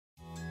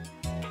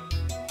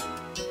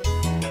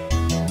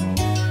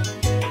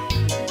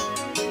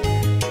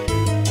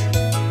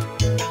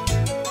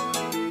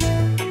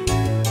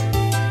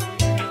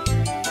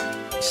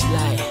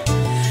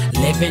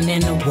Living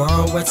in a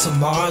world where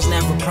tomorrow's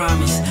never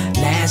promised.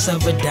 Last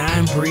of a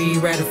dying breed,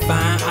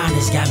 ratifying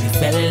honest. Got me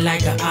feeling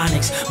like an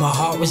onyx. My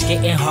heart was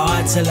getting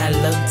hard till I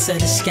looked to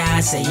the sky.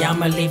 Say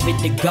I'ma leave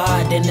it to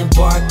God, then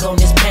embark on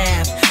this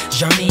path.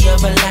 Journey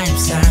of a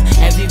lifetime.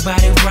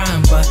 Everybody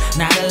rhyme, but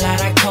not a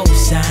lot I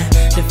co-sign.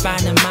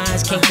 Define the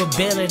mind's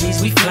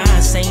capabilities, we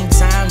flying. Same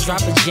time,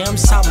 dropping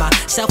gems, taught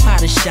myself how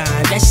to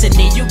shine.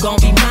 Destiny, you gon'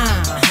 be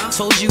mine.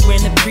 Told you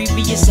in the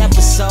previous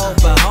episode,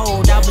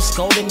 behold, I was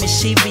golden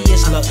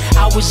mischievous. Look,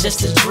 I was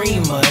just a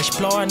dreamer,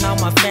 exploring all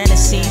my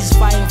fantasies,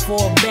 fighting for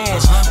a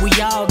badge. We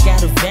all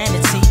got a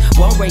vanity,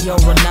 one way or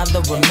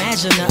another.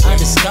 Imagine the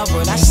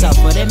undiscovered. I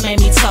suffered, it made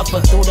me tougher.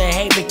 Through the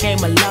hate,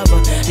 became a lover.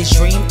 These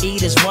dream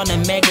eaters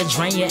wanna mega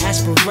drain your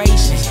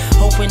aspirations,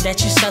 hoping that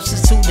you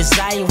substitute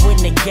desire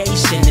with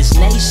negation. This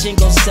nation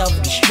gon'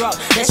 self-destruct,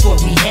 that's what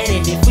we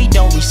headed. If we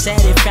don't reset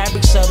it,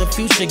 fabrics of the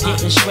future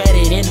getting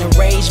shredded in the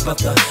rage. But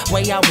the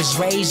way I was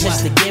raised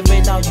is to give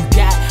it all you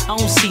got. I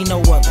don't see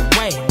no other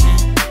way, man.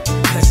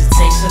 Cause it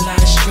takes a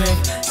lot of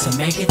strength to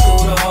make it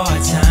through the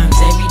hard times.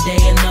 Every day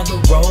another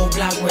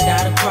roadblock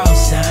without a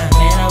cross sign.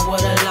 Man, I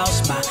would've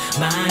lost my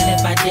mind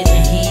if I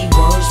didn't heed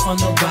words from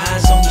the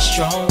wise. Only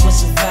strong will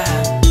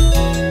survive.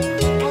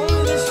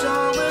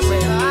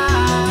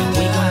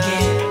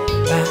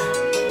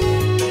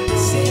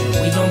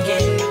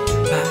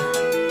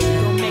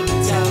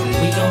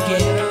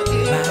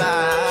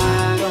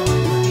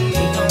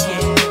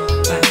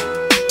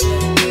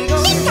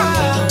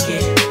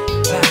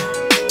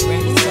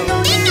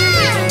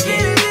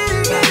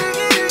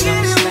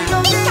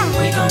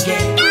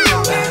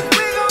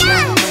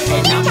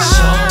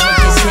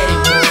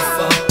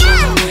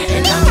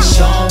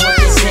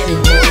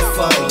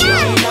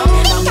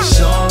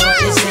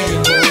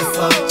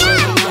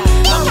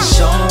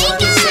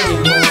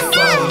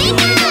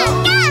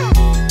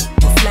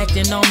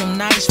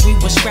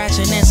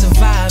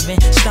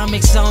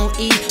 Stomachs on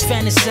E,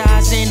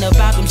 fantasizing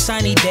about them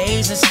sunny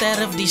days instead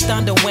of these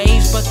thunder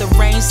waves. But the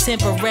rain's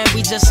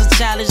temporary, just a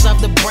challenge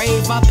of the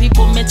brave. Our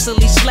people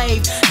mentally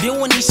slave,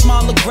 viewing these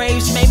smaller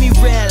graves made me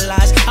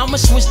realize I'ma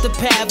switch the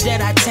path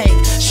that I take.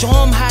 Show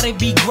them how to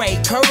be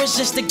great. Courage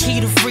is the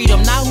key to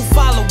freedom, not who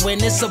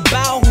following, it's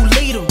about who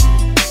lead them.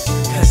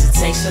 Cause it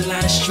takes a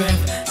lot of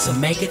strength to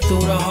make it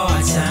through the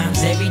hard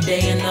times. Every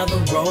day another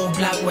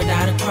roadblock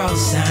without a cross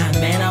sign.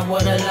 Man, I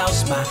would've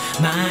lost my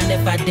mind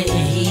if I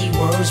didn't heed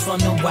words from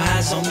the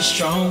wise. Only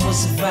strong will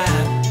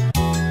survive.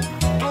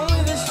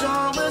 Only the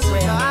strong will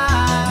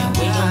survive. And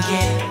we gon'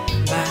 get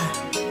by.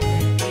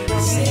 I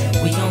said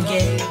we gon'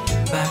 get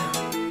by.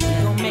 We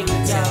gon' make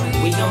it out.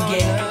 We gon'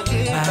 get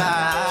by.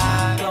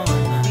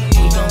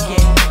 We gon'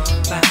 get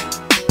by.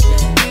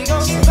 We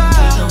gon' survive.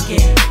 We gon'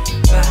 get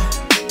by.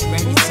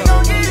 Ready to go.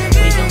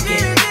 We gon'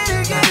 get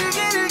by.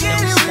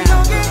 Don't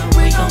stop.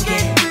 We gon'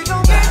 get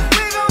by.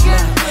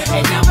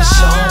 And I'ma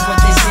show 'em what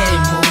they said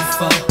and move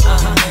for.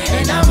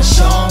 And I'ma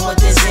show 'em what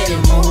they said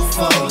and move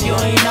for. You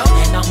ain't know.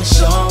 And I'ma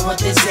show 'em what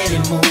they said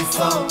and move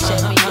for.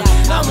 Check me out.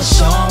 I'ma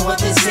show 'em